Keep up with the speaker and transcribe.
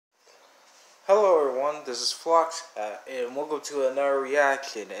Hello everyone, this is Flux, and welcome to another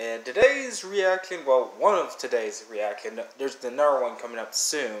reaction. And today's reaction, well, one of today's reaction, there's another one coming up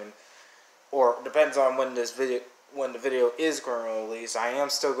soon, or depends on when the video is going to release. I am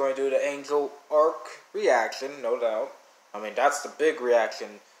still going to do the Angel Arc reaction, no doubt. I mean, that's the big reaction,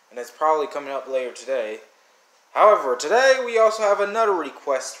 and it's probably coming up later today. However, today we also have another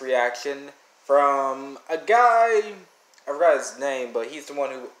request reaction from a guy. I forgot his name, but he's the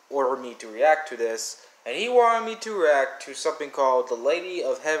one who ordered me to react to this. And he wanted me to react to something called the Lady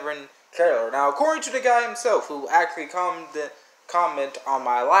of Heaven trailer. Now, according to the guy himself, who actually commented on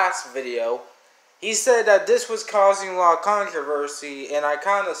my last video, he said that this was causing a lot of controversy, and I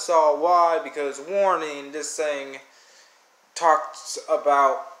kind of saw why, because warning, this thing talks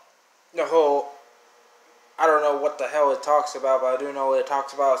about the whole, I don't know what the hell it talks about, but I do know it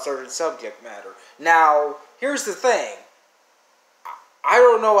talks about a certain subject matter. Now, here's the thing. I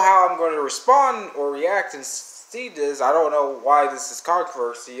don't know how I'm going to respond or react and see this. I don't know why this is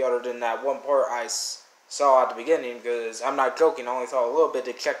controversy other than that one part I saw at the beginning, because I'm not joking, I only saw a little bit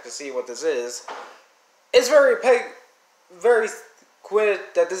to check to see what this is. It's very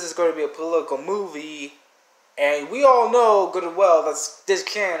quick that this is going to be a political movie, and we all know good and well that this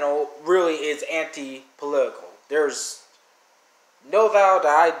channel really is anti-political. There's no doubt that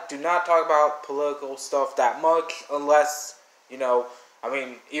I do not talk about political stuff that much unless, you know, I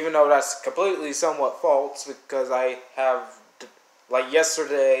mean, even though that's completely somewhat false, because I have, like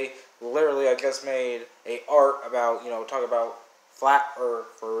yesterday, literally I just made a art about, talk about flat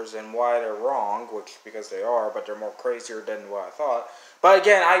earthers and why they're wrong, which, because they are, but they're more crazier than what I thought. But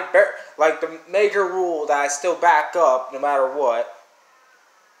again, like the major rule that I still back up, no matter what,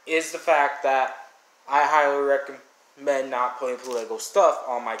 is the fact that I highly recommend not putting political stuff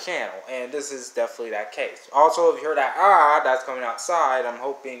on my channel, and this is definitely that case. Also, if you heard that that's coming outside, I'm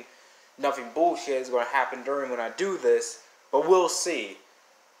hoping nothing bullshit is going to happen during when I do this, but we'll see.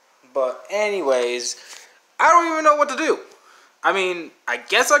 But anyways, I don't even know what to do. I mean, I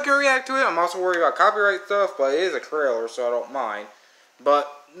guess I can react to it. I'm also worried about copyright stuff, but it is a trailer, so I don't mind. But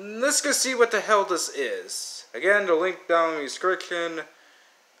let's go see what the hell this is. Again, the link down in the description.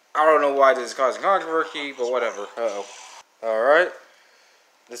 I don't know why this is causing controversy, but whatever. Alright,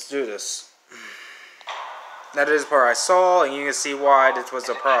 let's do this. That is the part I saw, and you can see why this was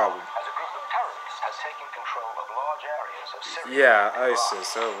a problem. As a group of terrorists has taken control of large areas of Syria. Yeah,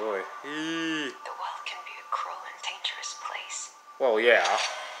 ISIS, oh boy. The world can be a cruel and dangerous place. Well, yeah.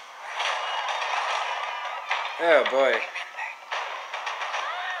 Oh boy. Remember,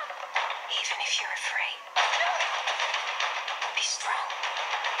 even if you're afraid, be strong.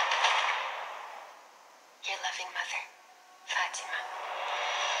 Your loving mother, Fatima.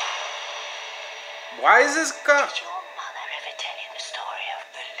 Why is this Did your mother ever tell you the story of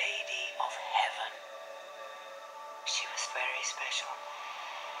the Lady of Heaven? She was very special.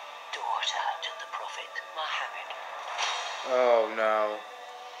 Daughter to the Prophet Muhammad. Oh no.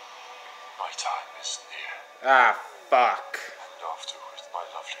 My time is near. Ah, fuck. And afterwards, my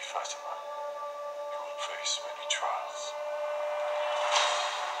lovely Fatima, you will face many trials.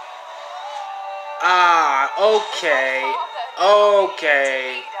 Ah, okay.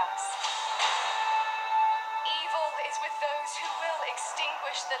 Okay. Evil is with those who will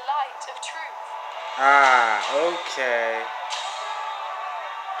extinguish the light of truth. Ah, okay.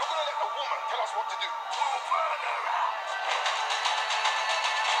 You're gonna let a woman tell us what to do. We'll burn her out.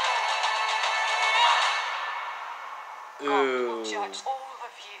 God will Ooh. judge all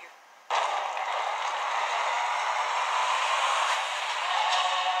of you.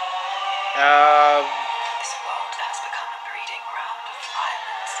 This world has become a breeding ground of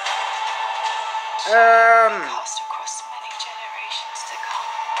violence. Cast across many generations to come.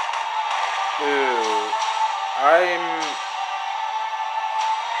 Ooh.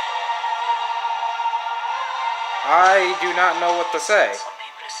 I do not know what to say. Some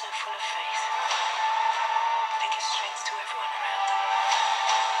people are so full of faith. They give strength to everyone around them.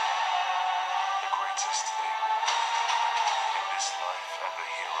 The greatest thing in this life and the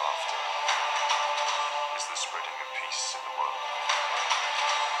hereafter is the spreading of peace in the world.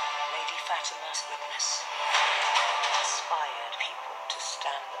 Lady Fatima's witness inspired people to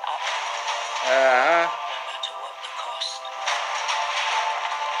stand up, no matter what the cost.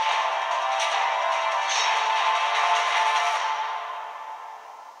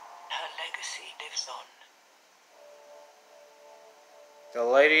 Her legacy lives on. The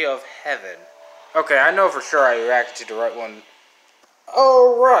Lady of Heaven. Okay, I know for sure I reacted to the right one.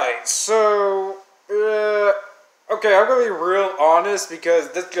 Alright, so, Okay, I'm gonna be real honest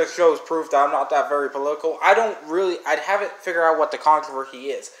because this just shows proof that I'm not that very political. I haven't figured out what the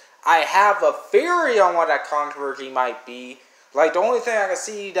controversy is. I have a theory on what that controversy might be. Like, the only thing I can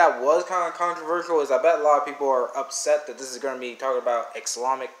see that was kind of controversial is I bet a lot of people are upset that this is going to be talking about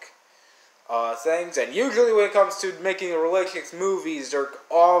Islamic things. And usually when it comes to making religious movies, they're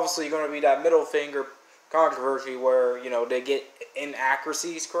obviously going to be that middle finger controversy where, you know, they get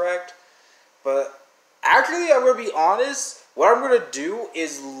inaccuracies correct. But actually, I'm going to be honest, what I'm going to do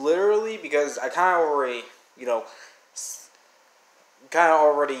is literally, because I kind of already, you know,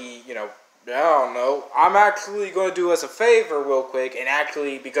 I don't know. I'm actually going to do us a favor real quick, and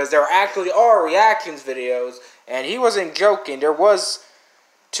actually, because there actually are reactions videos, and he wasn't joking, there was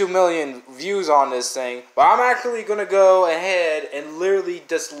 2 million views on this thing, but I'm actually going to go ahead and literally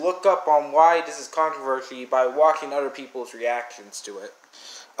just look up on why this is controversy by watching other people's reactions to it.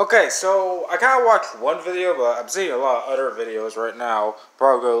 Okay, so I kind of watched one video, but I'm seeing a lot of other videos right now.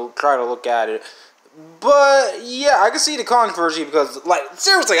 Probably go try to look at it. But, yeah, I can see the controversy because, like,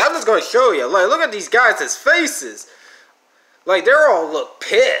 seriously, I'm just going to show you. Like, look at these guys' faces. Like, they're all look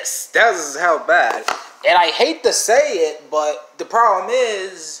pissed. That is how bad. And I hate to say it, but the problem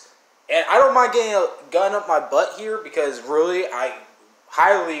is, and I don't mind getting a gun up my butt here because, really, I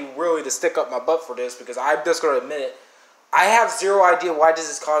highly, really to stick up my butt for this because I'm just going to admit it. I have zero idea why this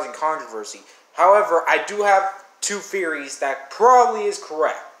is causing controversy. However, I do have two theories that probably is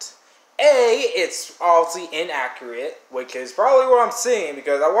correct. A, it's obviously inaccurate, which is probably what I'm seeing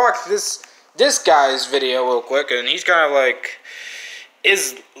because I watched this guy's video real quick, and he's kind of like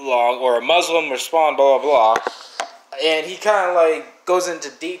Islam or a Muslim respond blah blah blah, and he kind of like goes into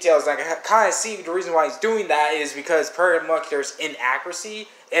details. And I can kind of see the reason why he's doing that is because pretty much there's inaccuracy,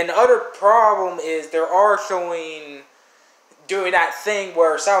 and the other problem is there are doing that thing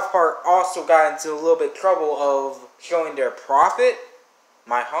where South Park also got into a little bit trouble of showing their prophet.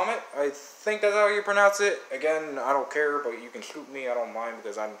 Muhammad, I think that's how you pronounce it. Again, I don't care, but you can shoot me. I don't mind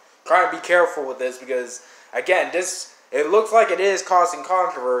because I'm trying to be careful with this because, again, it looks like it is causing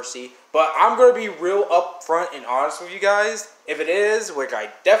controversy, but I'm going to be real upfront and honest with you guys. If it is, which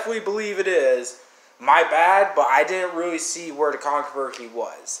I definitely believe it is, my bad, but I didn't really see where the controversy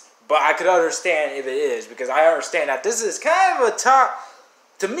was. But I could understand if it is because I understand that this is kind of a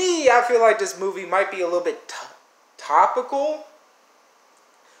to me, I feel like this movie might be a little bit topical.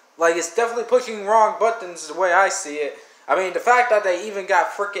 Like, it's definitely pushing wrong buttons the way I see it. I mean, the fact that they even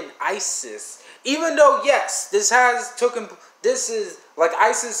got freaking ISIS. Even though, yes, ISIS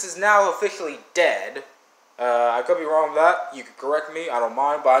is now officially dead. I could be wrong with that. You could correct me. I don't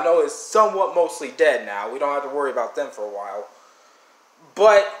mind. But I know it's somewhat mostly dead now. We don't have to worry about them for a while.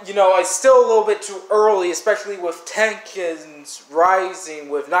 But, you know, it's still a little bit too early, especially with tensions rising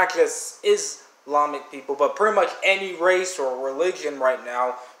with not just Islamic people, but pretty much any race or religion right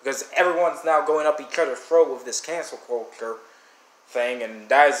now, because everyone's now going up each other's throat with this cancel culture thing, and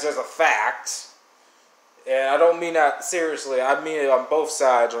that is just a fact. And I don't mean that seriously. I mean it on both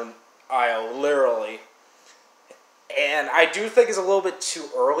sides of the aisle, literally. And I do think it's a little bit too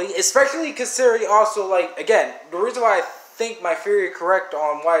early, especially considering also, like, again, the reason why I think my theory is correct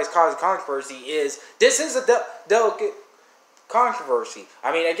on why it's causing controversy is this is a delicate controversy.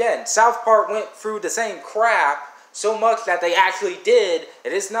 I mean, again, South Park went through the same crap so much that they actually did.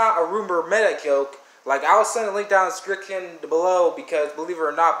 It is not a rumor meta joke. Like, I'll send a link down in the description below because, believe it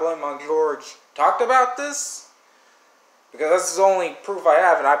or not, Blame on George talked about this. Because this is the only proof I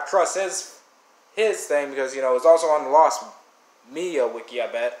have, and I trust his thing because, you know, it's also on the Lost Media wiki, I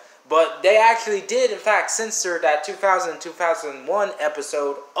bet. But they actually did, in fact, censor that 2000-2001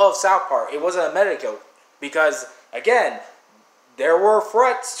 episode of South Park. It wasn't a meta joke. Because, again, there were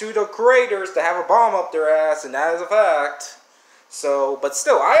threats to the creators to have a bomb up their ass, and that is a fact. So, but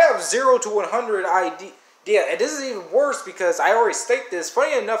still, I have 0 to 100 idea. And this is even worse because I already stated this.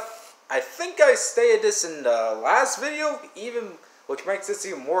 Funny enough, I think I stated this in the last video, which makes this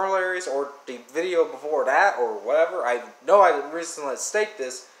even more hilarious, or the video before that, or whatever. I know I recently stated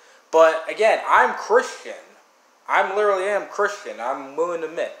this. But, again, I'm Christian. I literally am Christian. I'm willing to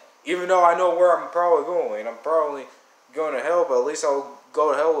admit. Even though I know where I'm probably going. I'm probably going to hell, but at least I'll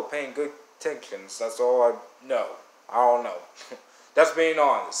go to hell with paying good intentions. That's all I know. I don't know. That's being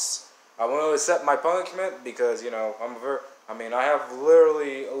honest. I'm willing to accept my punishment because, you know, I have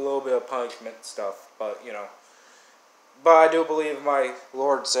literally a little bit of punishment stuff, but, you know. But I do believe my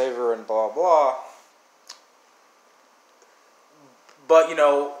Lord, Savior, and blah, blah. But, you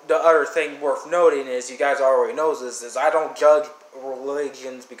know, the other thing worth noting is, you guys already know this, is I don't judge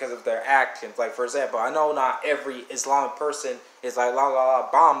religions because of their actions. Like, for example, I know not every Islamic person is like, la la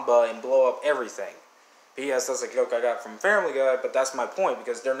la, Bamba, and blow up everything. P.S. That's a joke I got from Family Guy, but that's my point,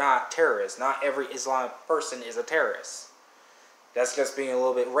 because they're not terrorists. Not every Islamic person is a terrorist. That's just being a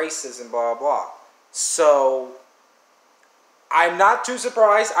little bit racist and blah, blah. So, I'm not too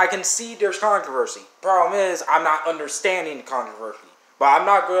surprised. I can see there's controversy. Problem is, I'm not understanding the controversy. But I'm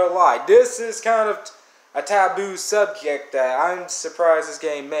not going to lie. This is kind of a taboo subject that I'm surprised is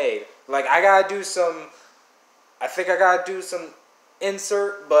getting made. Like, I think I gotta do some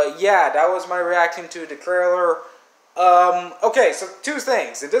insert. But yeah, that was my reaction to the trailer. Okay, so two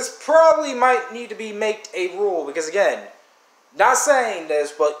things. And this probably might need to be made a rule. Because again, not saying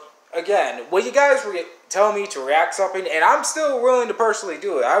this, but again, when you guys tell me to react something, and I'm still willing to personally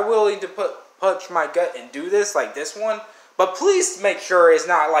do it. I'm willing to punch my gut and do this, like this one. But please make sure it's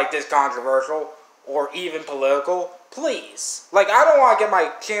not like this controversial or even political. Please. Like, I don't want to get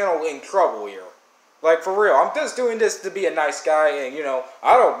my channel in trouble here. Like, for real. I'm just doing this to be a nice guy, and, you know,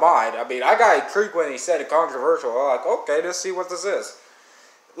 I don't mind. I mean, I got intrigued when he said it controversial. I'm like, okay, let's see what this is.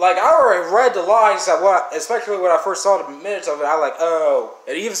 Like, I already read the lines, especially when I first saw the minutes of it. I like, oh.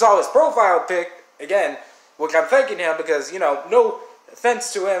 And even saw his profile pic, again, which I'm thanking him because, you know, no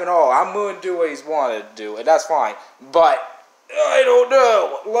offense to him at all. I'm willing to do what he's wanted to do, and that's fine. But, I don't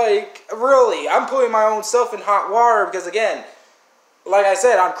know. Like, really, I'm putting my own self in hot water because, again, like I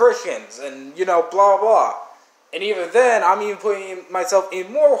said, I'm Christians, and, you know, blah, blah. And even then, I'm even putting myself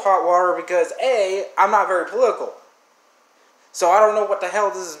in more hot water because, A, I'm not very political. So I don't know what the hell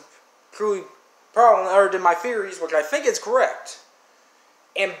this is truly problem, other than my theories, which I think is correct.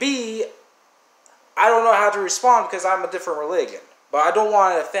 And B, I don't know how to respond because I'm a different religion. But I don't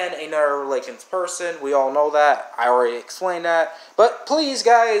want to offend another religion's person. We all know that. I already explained that. But please,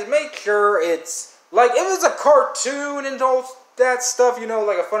 guys, make sure it's... Like, if it's a cartoon and all that stuff, you know,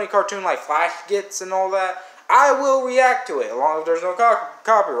 like a funny cartoon like Flash gets and all that, I will react to it, as long as there's no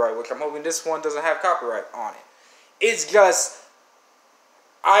copyright, which I'm hoping this one doesn't have copyright on it. It's just...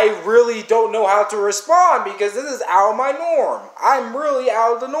 I really don't know how to respond because this is out of my norm. I'm really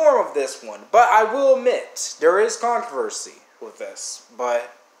out of the norm of this one. But I will admit, there is controversy with this.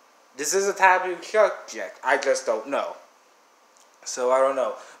 But this is a taboo subject. I just don't know. So I don't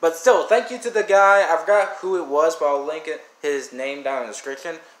know. But still, thank you to the guy. I forgot who it was, but I'll link his name down in the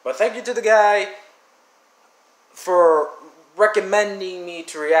description. But thank you to the guy for recommending me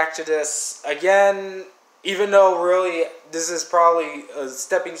to react to this. Again, even though really this is probably a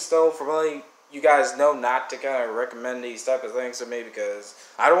stepping stone for letting you guys know not to kind of recommend these type of things to me because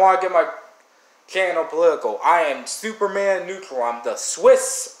I don't want to get my channel political. I am Superman neutral. I'm the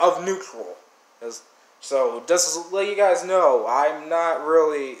Swiss of neutral. So just to let you guys know, I'm not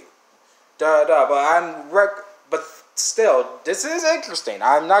really but still, this is interesting.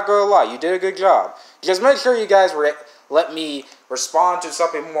 I'm not gonna lie. You did a good job. Just make sure you guys let me respond to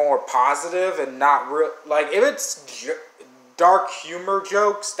something more positive and not real. Like, if it's dark humor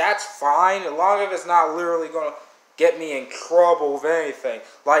jokes, that's fine. As long as it's not literally going to get me in trouble with anything.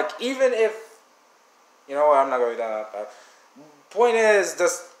 Like, even if... You know what? I'm not going to do that. Point is,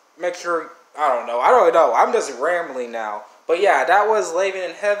 just make sure... I don't know. I don't know. I'm just rambling now. But yeah, that was Living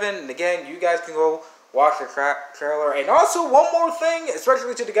in Heaven. And again, you guys can go watch the trailer. And also, one more thing,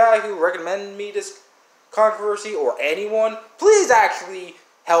 especially to the guy who recommended me this controversy, or anyone, please actually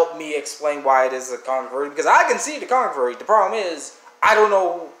help me explain why it is a controversy, because I can see the controversy. The problem is, I don't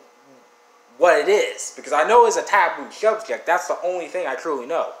know what it is, because I know it's a taboo subject. That's the only thing I truly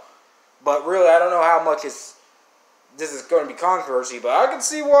know. But really, I don't know how much this is going to be controversy, but I can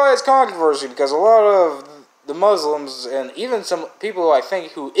see why it's controversy, because a lot of the Muslims, and even some people I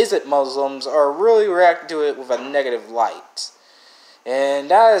think who isn't Muslims, are really reacting to it with a negative light. And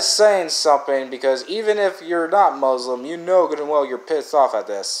that is saying something, because even if you're not Muslim, you know good and well you're pissed off at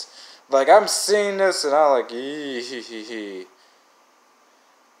this. Like, I'm seeing this and I'm like, hee.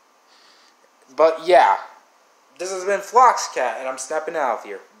 But yeah, this has been Floxcat, and I'm snapping out of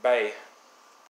here. Bye.